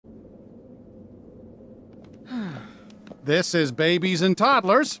This is Babies and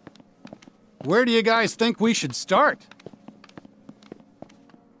Toddlers. Where do you guys think we should start?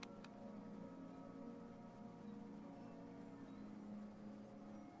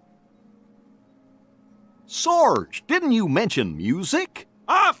 Sarge, didn't you mention music?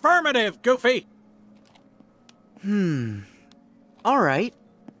 Affirmative, Goofy! All right.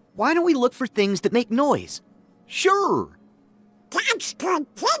 Why don't we look for things that make noise? Sure. That's good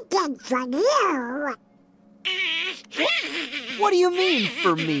thinking from you. What do you mean,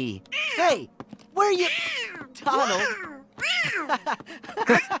 for me? Hey, where you... Donald?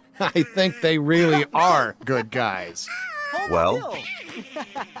 I think they really are good guys. Hold Well? still.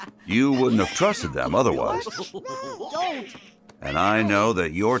 You wouldn't have trusted them otherwise. Don't. And I know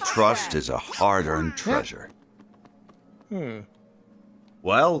that your trust is a hard-earned treasure.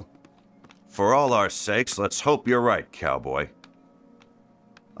 Well, for all our sakes, let's hope you're right, cowboy.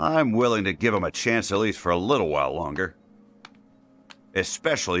 I'm willing to give him a chance at least for a little while longer.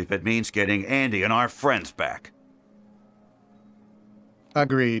 Especially if it means getting Andy and our friends back.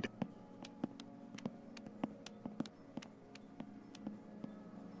 Agreed.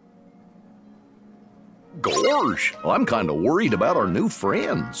 Gorge, I'm kind of worried about our new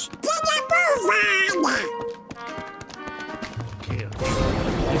friends. Get a move on.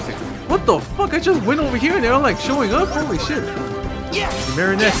 What the fuck? I just went over here and they're all like showing up? Holy shit. Yes. The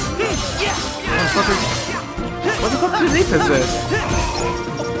Marionettes. Yes. Motherfucker. What the fuck do they possess?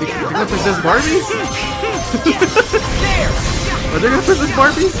 They gonna possess Barbies? There. Are they gonna possess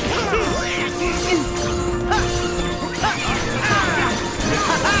Barbies?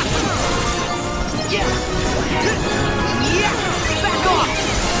 Yes. Yes. Back off.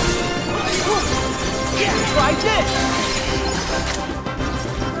 Yes. Try this.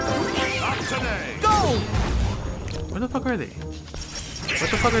 Go. Where the fuck are they? What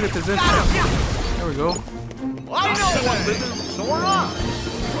the fuck are they possessing? There we go. I know what to do, Sora.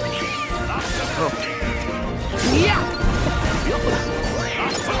 Oh. Yeah.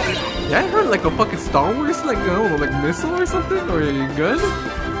 Yeah, I heard like a fucking Star Wars, like, I don't know, like missile or something? Or a gun?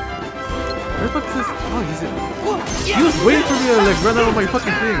 Where the fuck is this? Oh, he's in. He was waiting for me to like run out of my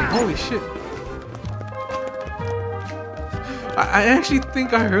fucking thing. Holy shit. I actually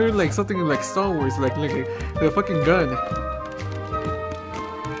think I heard like something like Star Wars, like the fucking gun.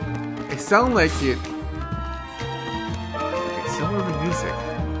 It sounded like it. Okay, somewhere with music.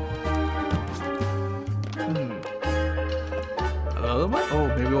 Another one? Oh,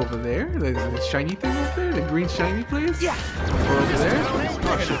 maybe over there? The shiny thing over there? The green shiny place? Yeah. Or over there?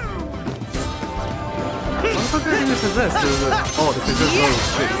 Oh shit. What the fuck are they possessed? Oh, they possess those.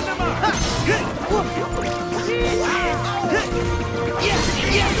 Shit.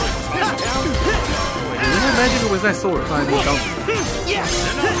 I imagine it was that sword finally down. Yes.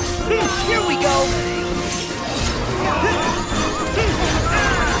 Here we go.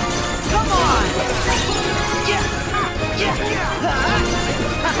 Come on. Yes. Yes.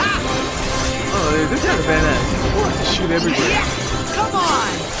 Oh, this guy's a badass. Shoot everywhere. Yes. Come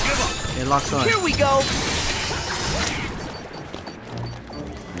on. It locks on. Here we go.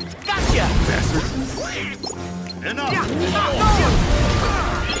 Gotcha. Bastard. Enough!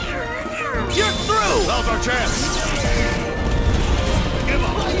 You're through. Now's our chance!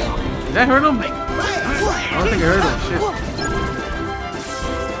 Did that hurt him? I don't think I hurt him. Shit.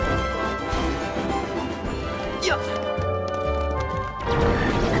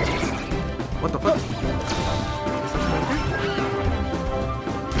 What the fuck? Is something right there?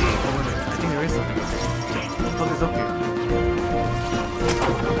 I think there is something. What the fuck is up here?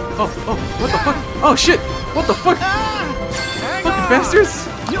 Oh, what the fuck? Oh shit! What the fuck? Fucking bastards!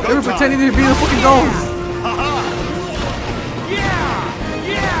 They were pretending to be the fucking dolls!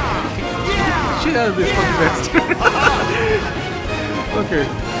 Shit out of this fucking bastard! Okay.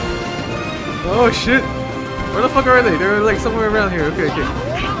 Oh shit! Where the fuck are they? They're like somewhere around here. Okay.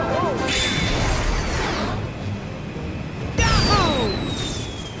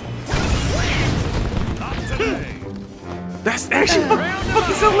 That's actually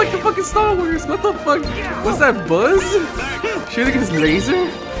fucking sound like the fucking Star Wars. What the fuck? What's that, Buzz? Shooting his laser?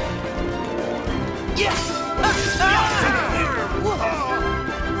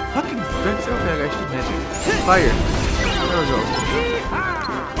 Fucking bent out that actually magic. Fire. There we go.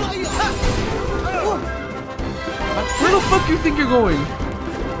 Where the fuck do you think you're going?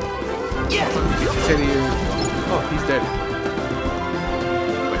 Teddy. Oh, he's dead.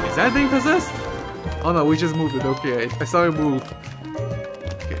 Wait, is that thing possessed? Oh no, we just moved it. Okay, I saw it move.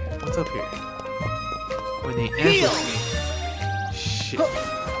 Okay, what's up here? When they ambush me. Shit.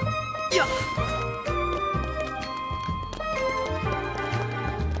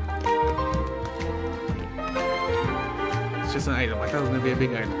 it's just an item. I thought it was gonna be a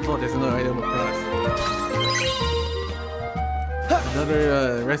big item. Oh, there's another item across.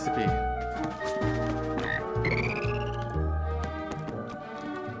 Another recipe.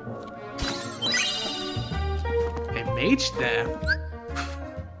 A mage staff.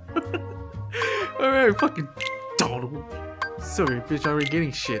 Alright, fucking Donald. Sorry, bitch, already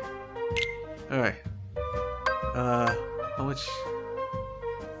getting shit. Alright. How much?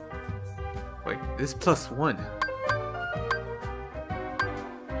 Wait, this +1.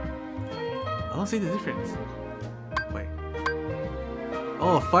 I don't see the difference. Wait.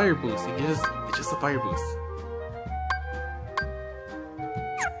 Oh, a fire boost. It's just a fire boost.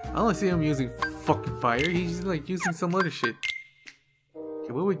 I don't see him using fucking fire. He's like using some other shit.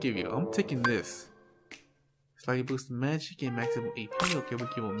 Okay, what would we give you? I'm taking this. Slightly boost magic and maximum AP. Okay, we'll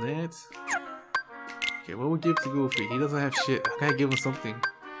give him that. Okay, what would we give to Goofy? He doesn't have shit. I gotta give him something.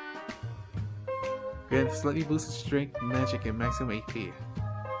 Grant slightly boosted strength, magic, and maximum AP.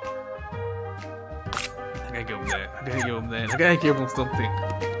 I gotta give him that. I gotta give him that. I gotta give him something.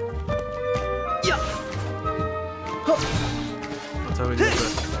 That's how we do the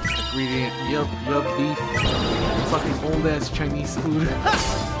ingredient. Yup, beef. Fucking old ass Chinese food.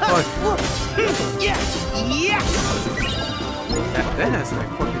 Fuck. That has like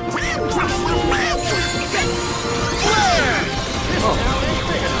fucking. Oh.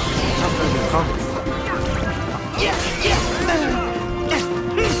 I'm gonna get comments.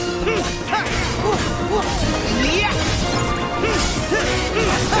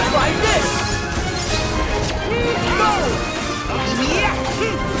 Like this! Go!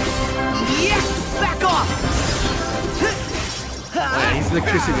 Back off! Oh, yeah, he's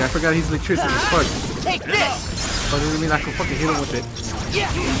electricity. I forgot he's electricity. Fuck. Take this! But doesn't mean I can fucking hit him with it. Here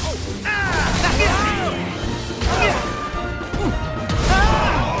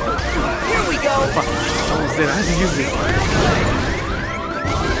we go! Fuck. I almost did. I had to use it.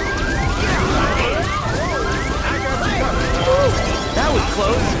 That was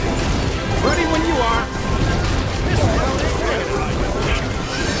close. Ready when you are.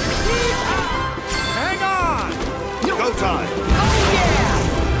 Hang on! Go time.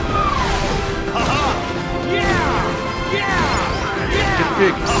 Oh yeah! Get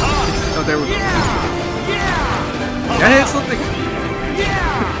big. Oh, there we go. I hit something.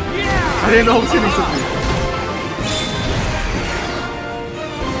 I didn't know I was hitting something.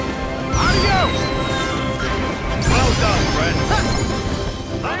 Well done, friend.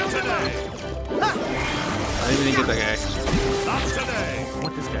 Not today. I didn't even get that guy. Not today. I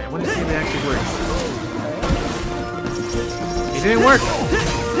want this guy. I want to see if it actually works. It didn't work.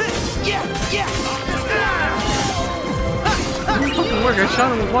 It didn't fucking work. I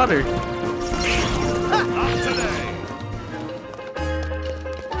shot him with water. Not today.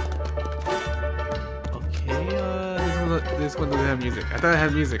 Okay, this one doesn't have music. I thought it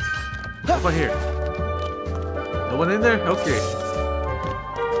had music. How about here? No one in there? Okay.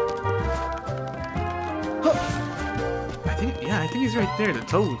 I think he's right there, the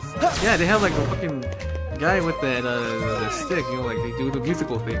toads. Yeah, they have like a fucking guy with that the stick, you know, like they do the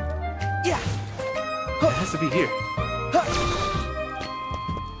musical thing. Yeah. It has to be here.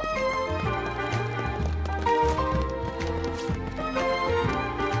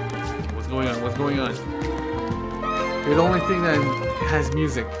 What's going on? What's going on? You're the only thing that has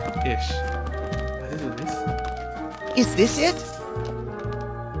music-ish. Does it do this? Is this it?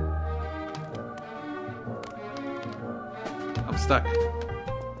 I'm stuck.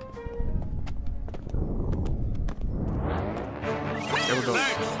 There we go.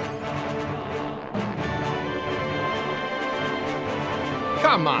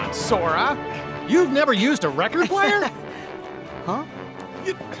 Come on, Sora. You've never used a record player? Huh?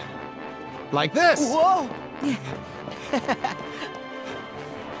 Like this. Whoa!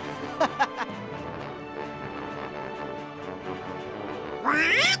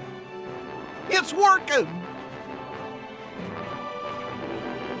 What? It's working.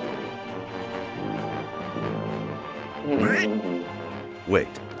 Wait,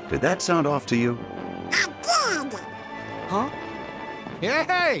 did that sound off to you? I did. Huh?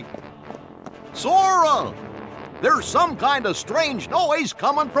 Hey! Sora! There's some kind of strange noise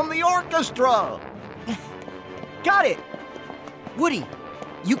coming from the orchestra! Got it! Woody,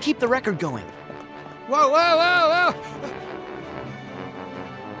 you keep the record going. Whoa, whoa, whoa, whoa!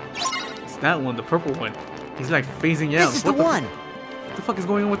 It's that one, the purple one. He's like phasing out. This is the one! What the fuck is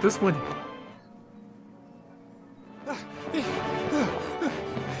going on with this one?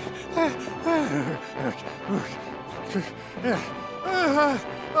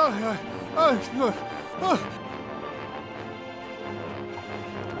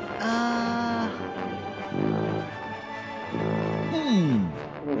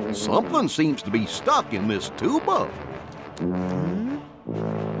 Something seems to be stuck in this tuba.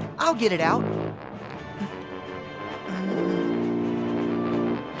 I'll get it out.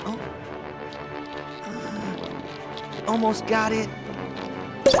 Almost got it.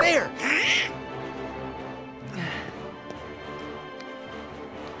 There!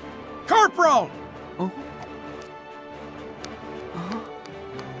 Corporal!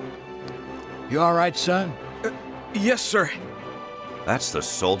 You all right, son? Yes, sir. That's the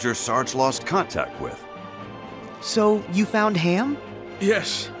soldier Sarge lost contact with. So, you found Ham?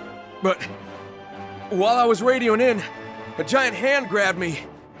 Yes, but while I was radioing in, a giant hand grabbed me,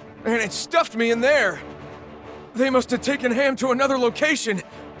 and it stuffed me in there. They must have taken Ham to another location.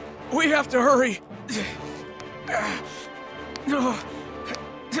 We have to hurry.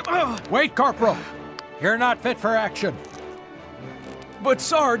 Wait, Corporal. You're not fit for action. But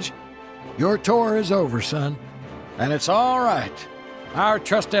Sarge... Your tour is over, son. And it's all right. Our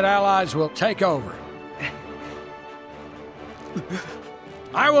trusted allies will take over.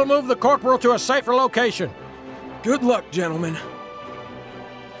 I will move the Corporal to a safer location. Good luck, gentlemen.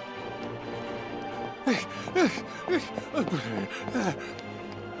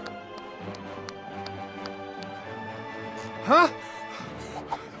 Huh?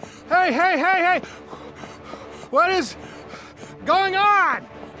 Hey! What is going on?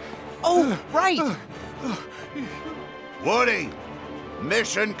 Oh, right! Woody,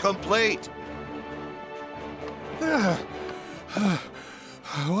 mission complete.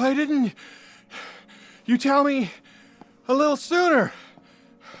 Why didn't you tell me a little sooner?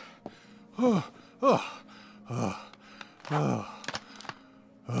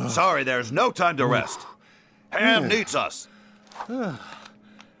 Sorry, there's no time to rest. Ham needs us. Who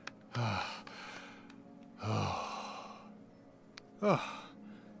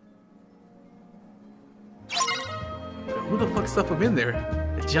the fuck stuffed him in there?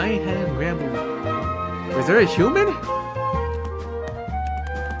 A giant hand grabbed him. Is there a human?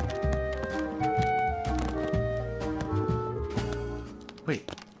 Wait.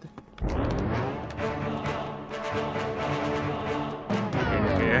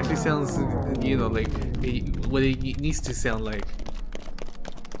 It actually sounds, you know, like what it needs to sound like.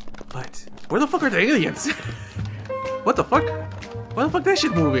 But where the fuck are the aliens? What the fuck? Why the fuck that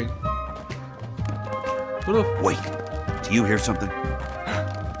shit moving? What the Wait, do you hear something?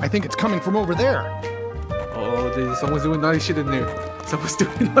 I think it's coming from over there. Oh, someone's doing naughty shit in there. Someone's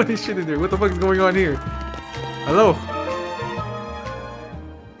doing naughty shit in there. What the fuck is going on here? Hello?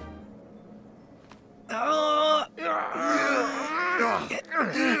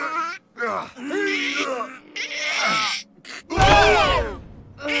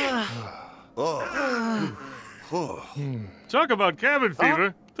 Talk about cabin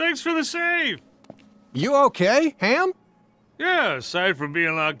fever. Thanks for the save. You okay, Ham? Yeah, aside from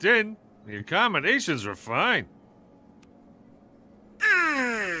being locked in, the accommodations were fine.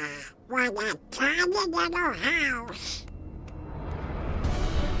 What a tiny little house.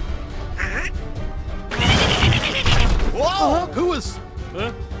 Whoa! Who is...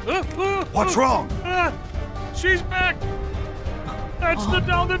 What's wrong? She's back. That's the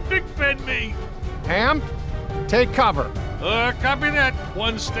doll that Big Ben me. Ham, take cover. Copy that.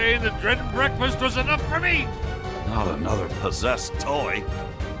 One stay in the dread and breakfast was enough for me. Not another possessed toy.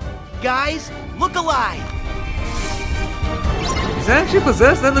 Guys, look alive! Is that actually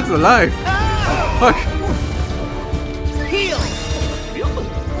possessed? That looks alive. Fuck. Heal!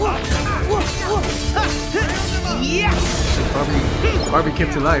 Yes! Barbie came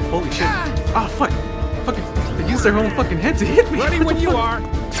to life. Holy shit. Ah, fuck. Fucking, they used their own fucking head to hit me. Ready when you are.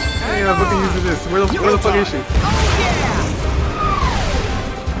 Hey, I'm fucking using this. Where the fuck is she? Oh yeah!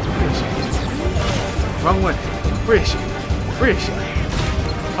 Wrong one. Where is she? Where is she? I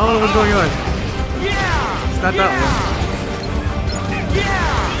don't know what's going on. It's not that one.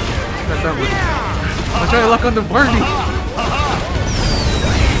 It's not that one. I'm trying to lock on the Barbie.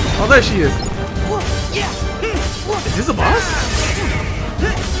 Oh, there she is. Is this a boss?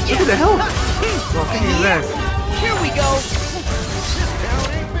 Look at the hell. Oh, kicking his ass. Here we go!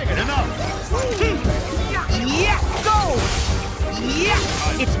 Yeah, go!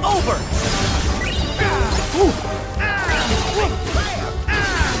 Yeah, it's over!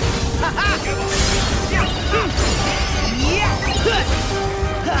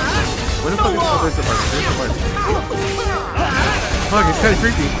 Where the fuck is there's the Barbie? There's the Barbie. Fuck, it's kind of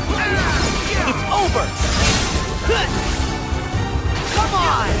creepy. It's over! Come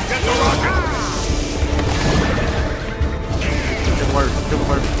on! Kill the Barbie. Kill the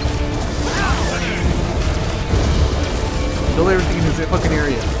Barbie. Kill everything in this fucking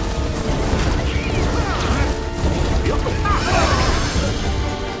area.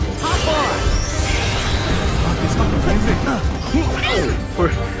 is it?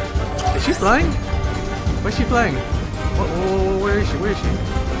 Is she flying? Where's she flying? Oh, where is she? Where is she?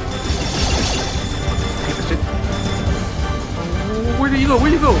 Piece of shit. Oh, where do you go? Where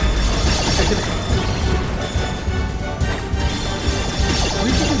do you go? Where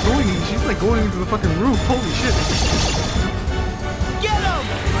is she even going? She's like going into the fucking roof. Holy shit. Get him!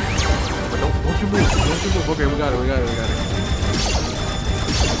 Don't you move. Don't you move. Okay, we got it. We got it. We got it.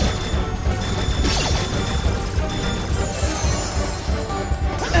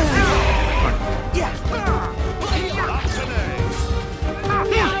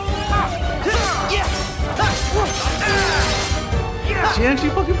 She actually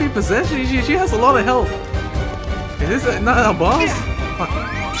fucking be possessed? She has a lot of health. Is this not a boss? Fuck.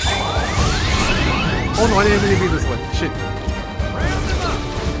 Oh no, I didn't really beat this one. Shit.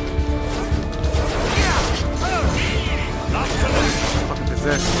 Fucking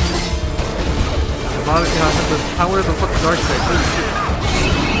possessed. The power of the fucking dark side. Holy shit.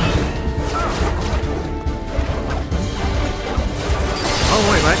 Oh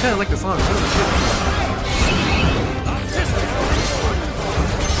wait, I kinda like the song. Holy shit.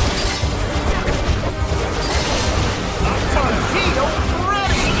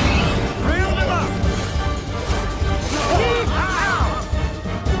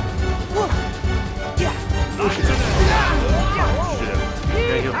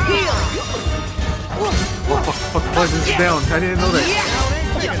 Fuck, this is down. I didn't know that.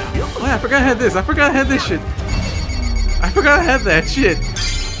 Oh yeah, I forgot I had this. I forgot I had this shit. I forgot I had that shit.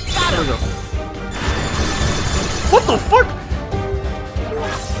 There we go. What the fuck?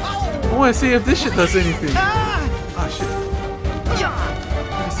 I want to see if this shit does anything. Ah, shit.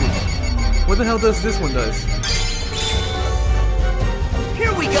 Let me see. What the hell does this one does?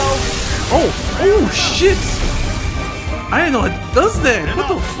 Here we go. Oh shit! I didn't know it does that. What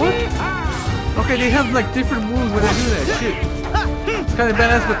the fuck? Okay, they have like different moves when they do that shit. It's kind of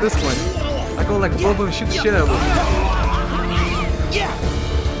badass with this one. I go like above them and shoot the shit out of them.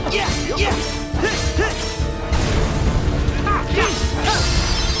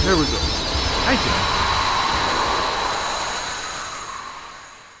 There we go. Thank you.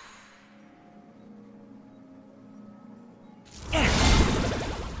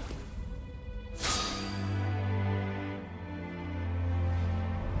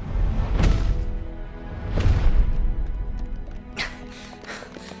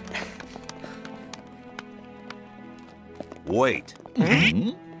 Wait.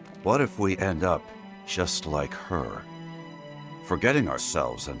 What if we end up just like her? Forgetting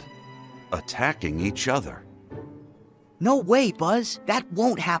ourselves and attacking each other. No way, Buzz. That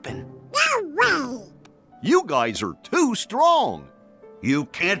won't happen. No way. You guys are too strong. You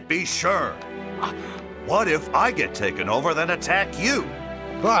can't be sure. What if I get taken over, then attack you?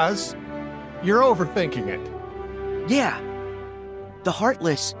 Buzz, you're overthinking it. Yeah. The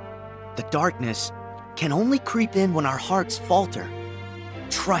Heartless, the darkness, can only creep in when our hearts falter.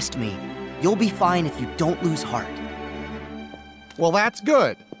 Trust me, you'll be fine if you don't lose heart. Well, that's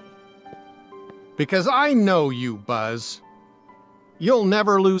good. Because I know you, Buzz. You'll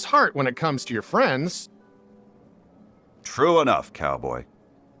never lose heart when it comes to your friends. True enough, cowboy.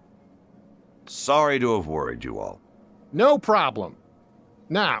 Sorry to have worried you all. No problem.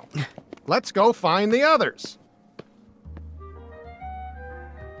 Now, let's go find the others.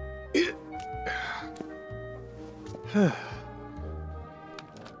 Huh?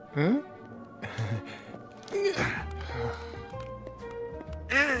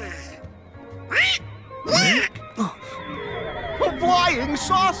 A flying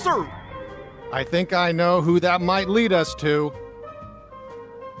saucer! I think I know who that might lead us to.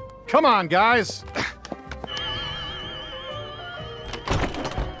 Come on, guys.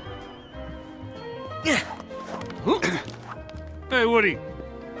 Hey, Woody.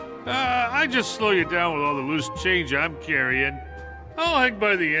 I just slow you down with all the loose change I'm carrying. I'll hang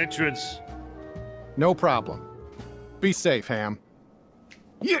by the entrance. No problem. Be safe, Ham.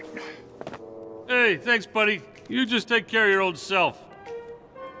 Yeah. Hey, thanks, buddy. You just take care of your old self.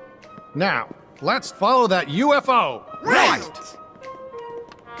 Now, let's follow that UFO. Right.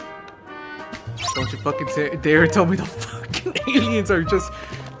 Don't you fucking dare tell me the fucking aliens are just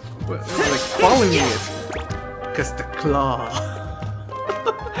like following it. Cause the claw.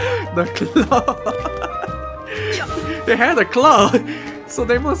 The claw. They had a claw, so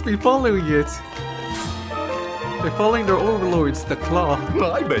they must be following it. They're following their overlords, the claw.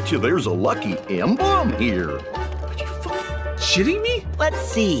 I bet you there's a lucky emblem here. Are you fucking shitting me? Let's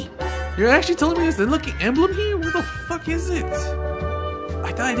see. You're actually telling me there's a lucky emblem here? Where the fuck is it?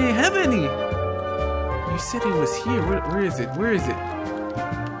 I thought I didn't have any. You said it was here. Where is it? Where is it?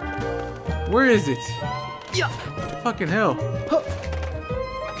 Where is it? Fucking hell.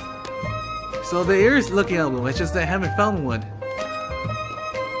 So there is Lucky Emblem, it's just that I haven't found one.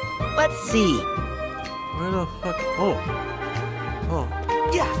 Let's see. Where the fuck? Oh.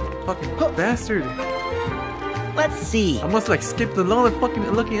 Yeah. Fucking bastard. Let's see. I must like skip a lot of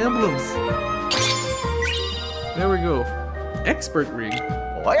fucking Lucky Emblems. There we go. Expert ring.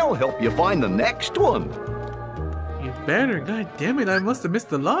 I'll help you find the next one. You better. God damn it, I must have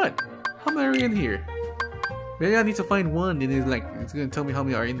missed a lot. How many are in here? Maybe I need to find one and it's gonna tell me how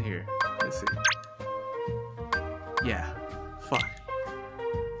many are in here. Let's see. Yeah. Fuck.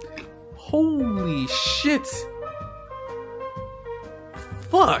 Holy shit.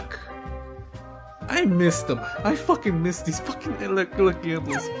 Fuck. I missed them. I fucking missed these fucking Lucky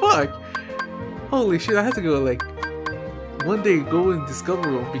Emblems. Fuck. Holy shit, I have to go like one day go and discover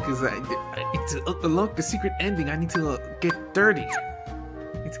them because to unlock the secret ending I need to get 30. I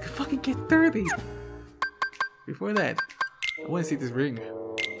need to fucking get 30. Before that, I want to see this ring.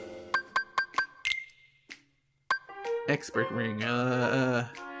 Expert ring. Wait,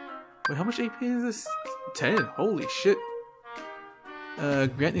 how much AP is this? 10. Holy shit.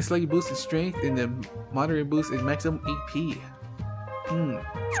 Grant a slightly boosted strength and a moderate boost in maximum AP.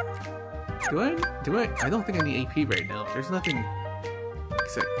 Do I? I don't think I need AP right now. There's nothing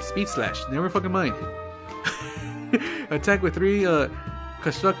except speed slash. Never fucking mind. Attack with 3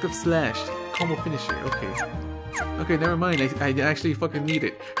 constructive slash. Combo finisher. Okay. Okay, never mind. I actually fucking need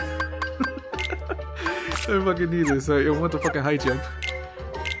it. I fucking need this. I want the fucking high jump.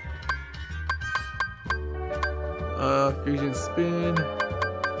 Fusion spin.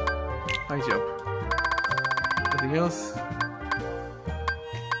 High jump. Nothing else?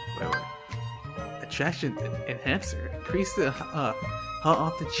 Wait. Attraction enhancer. Increase the how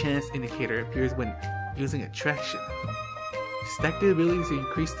often chance indicator appears when using attraction. Stack the ability to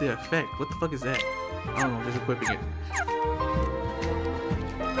increase the effect. What the fuck is that? I don't know, just equipping it.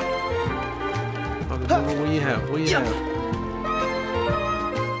 What do you have? What do you have?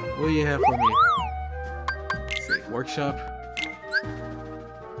 What do you have for me? Let's see, workshop.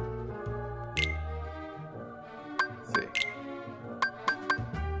 Let's see.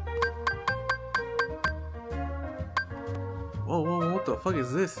 Whoa, what the fuck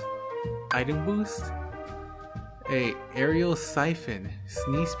is this? Item boost? A aerial siphon,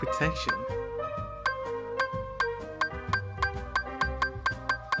 sneeze protection.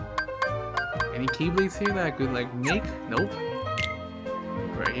 Any keyblades here that I could like make? Nope.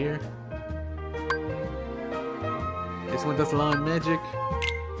 Right here. This one does a lot of magic.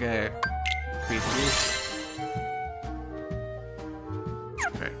 Okay. Freeze this.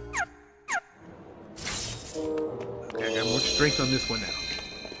 Okay. Okay, I got more strength on this one now.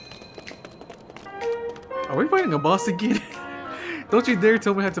 Are we fighting a boss again? Don't you dare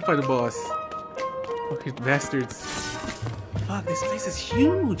tell me I have to fight a boss. Fucking bastards. Fuck, this place is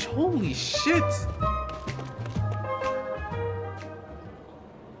huge! Holy shit!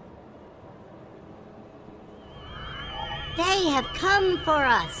 They have come for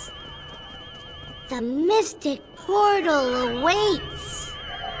us. The mystic portal awaits.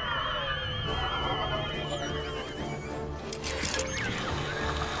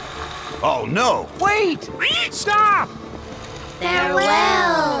 Oh no! Wait! Stop!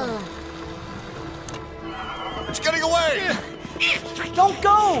 Farewell! It's getting away! Don't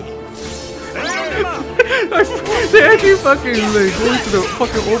go! They actually fucking like going to the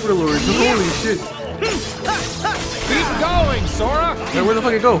fucking overlords. Holy shit! Keep going, Sora! Hey, where the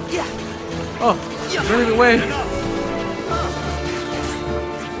fuck it go? Oh, running away!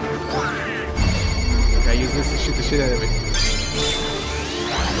 Okay, I use this to shoot the shit out of it.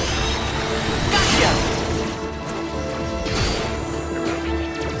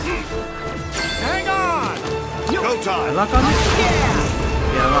 Hang on! Go time! I lock on it?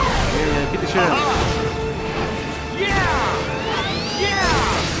 Yeah, lock. Yeah, get the shit out of it. Yeah!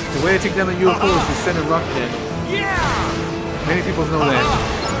 The way I take down the UFO is to send a rock in. Yeah! Many people know that.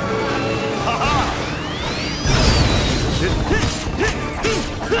 Shit.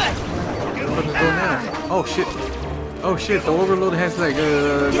 Where the fuck is going now? Oh shit. Oh shit, the overload has like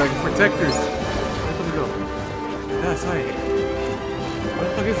protectors. Where the fuck it go? That's right. What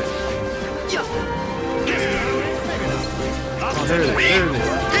the fuck is it? Oh, there it is, there it is.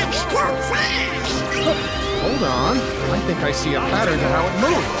 It's too fast! Hold on. I think I see a pattern to how it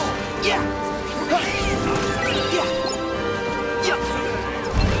moves.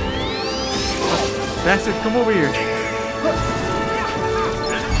 Bastard, come over here.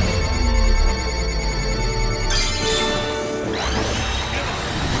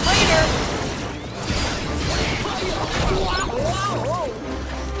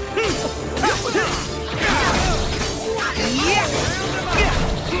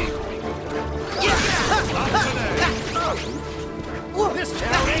 This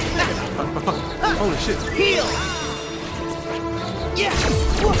town ain't big enough. Holy shit. Heal! Yeah!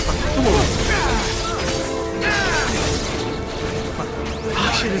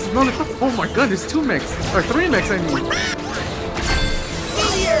 Oh shit, there's another fuck. Oh my god, there's 2 mechs. Or 3 mechs, I mean.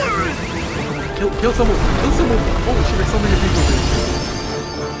 Kill someone. Kill someone. Holy shit, there's so many people here.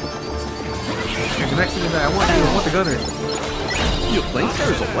 There's an mechs in there. I want the gunner. You think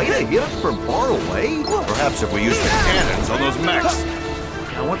there's a way to hit us from far away? Perhaps if we use the cannons on those mechs.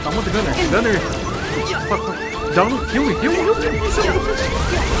 I want the gunner. Gunner. Fuck. Donald, kill me. Kill me.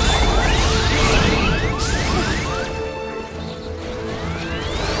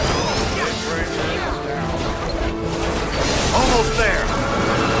 Almost there.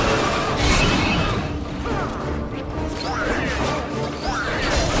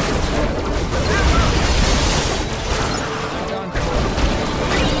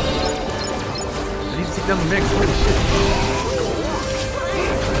 I need to take down the mix. Holy shit.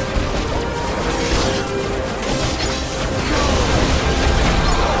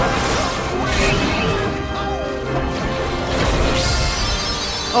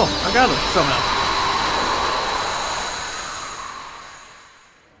 Oh, I got him somehow.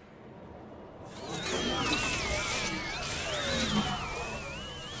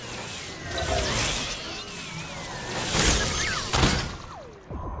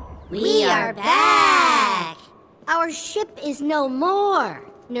 We are back! Our ship is no more.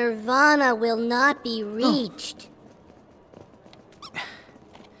 Nirvana will not be reached.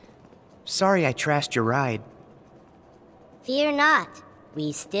 Sorry I trashed your ride. Fear not.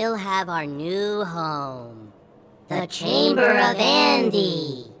 We still have our new home. The Chamber of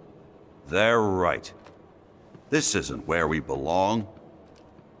Andy. They're right. This isn't where we belong.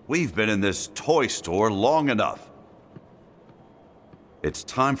 We've been in this toy store long enough. It's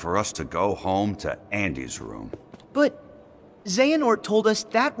time for us to go home to Andy's room. But Xehanort told us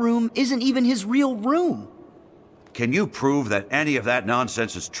that room isn't even his real room. Can you prove that any of that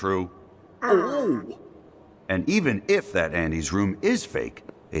nonsense is true? Oh. And even if that Andy's room is fake,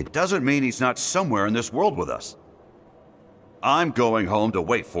 it doesn't mean he's not somewhere in this world with us. I'm going home to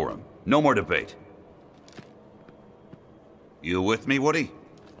wait for him. No more debate. You with me, Woody?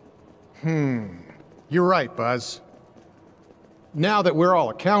 You're right, Buzz. Now that we're all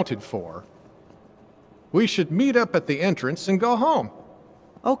accounted for, we should meet up at the entrance and go home.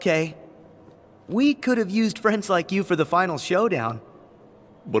 Okay. We could have used friends like you for the final showdown.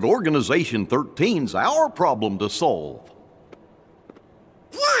 But Organization 13's our problem to solve.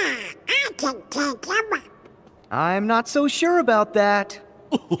 Yeah, I can take him. I'm not so sure about that.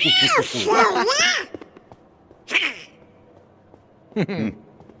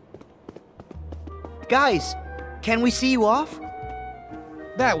 Guys, can we see you off?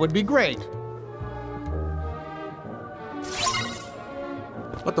 That would be great.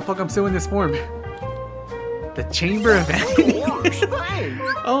 What the fuck? I'm still in this form. The Chamber of Andy.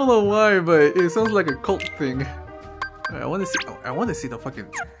 I don't know why, but it sounds like a cult thing. I want to see. Oh, I want to see the fucking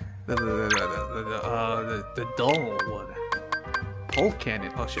the doll one. Pole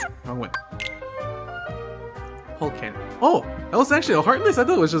cannon. Oh shit, wrong one. Pole cannon. Oh, that was actually a Heartless. I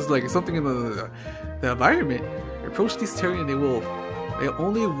thought it was just like something in the environment. Approach these terrain, they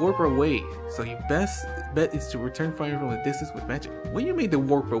only warp away. So your best bet is to return fire from a distance with magic. What do you mean they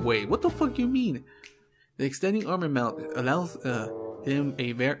warp away? What the fuck you mean? The extending armor mount allows him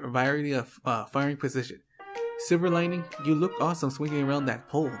a variety of firing position. Silver lining, you look awesome swinging around that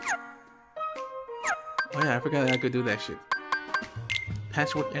pole. Oh yeah, I forgot I could do that shit.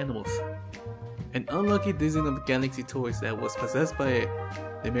 Patchwork animals. An unlucky dozen of Galaxy toys that was possessed by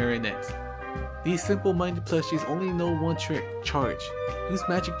the marionette. These simple-minded plushies only know one trick: charge. Use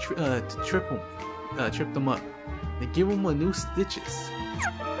magic to trip them up. Then give them a new stitches.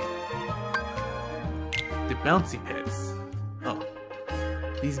 The bouncy pads. Oh,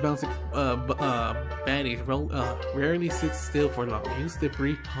 these bouncy baddies rarely sit still for long. Use the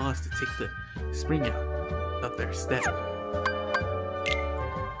brief pause to take the spring out of their step.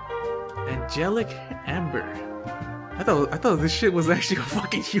 Angelic Amber. I thought this shit was actually a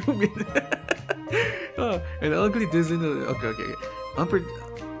fucking human. An ugly Disney. Okay.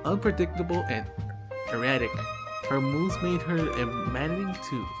 Unpredictable and erratic. Her moves made her a maddening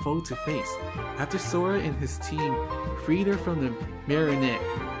foe to face. After Sora and his team freed her from the marionette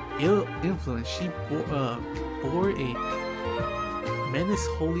ill influence, she bore a menace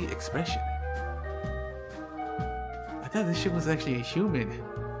holy expression. I thought this shit was actually a human.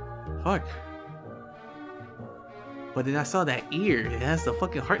 Fuck. But then I saw that ear. It has the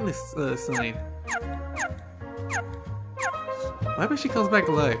fucking Heartless sign. Why when she comes back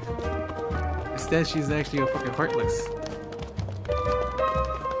alive? Instead, she's actually a fucking Heartless.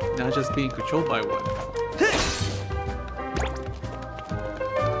 not just being controlled by one.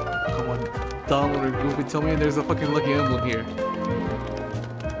 Come on, download or Goofy, tell me there's a fucking lucky emblem here.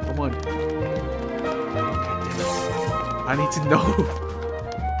 Come on. God damn it. I need to know.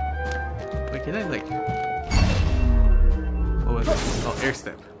 Wait, can I like... What was it? Oh, air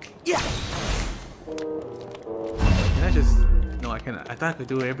step. Yeah. Can I just... No, I cannot. I thought I could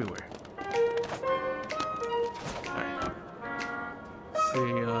do it everywhere. Alright. See,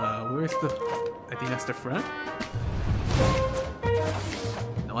 where's the... I think that's the front?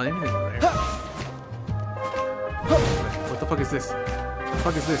 No, I didn't even go there. What the fuck is this? What the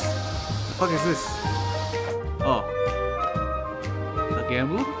fuck is this? What the fuck is this? Oh. Lucky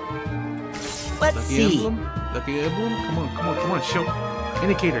emblem? Let's Lucky see. emblem? Lucky emblem? Come on, come on, come on, show.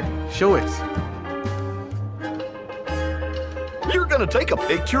 Indicator, show it. You're gonna take a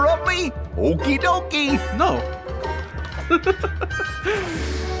picture of me? Okie dokie. No.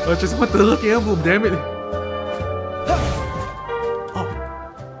 I just want the lucky emblem, damn it.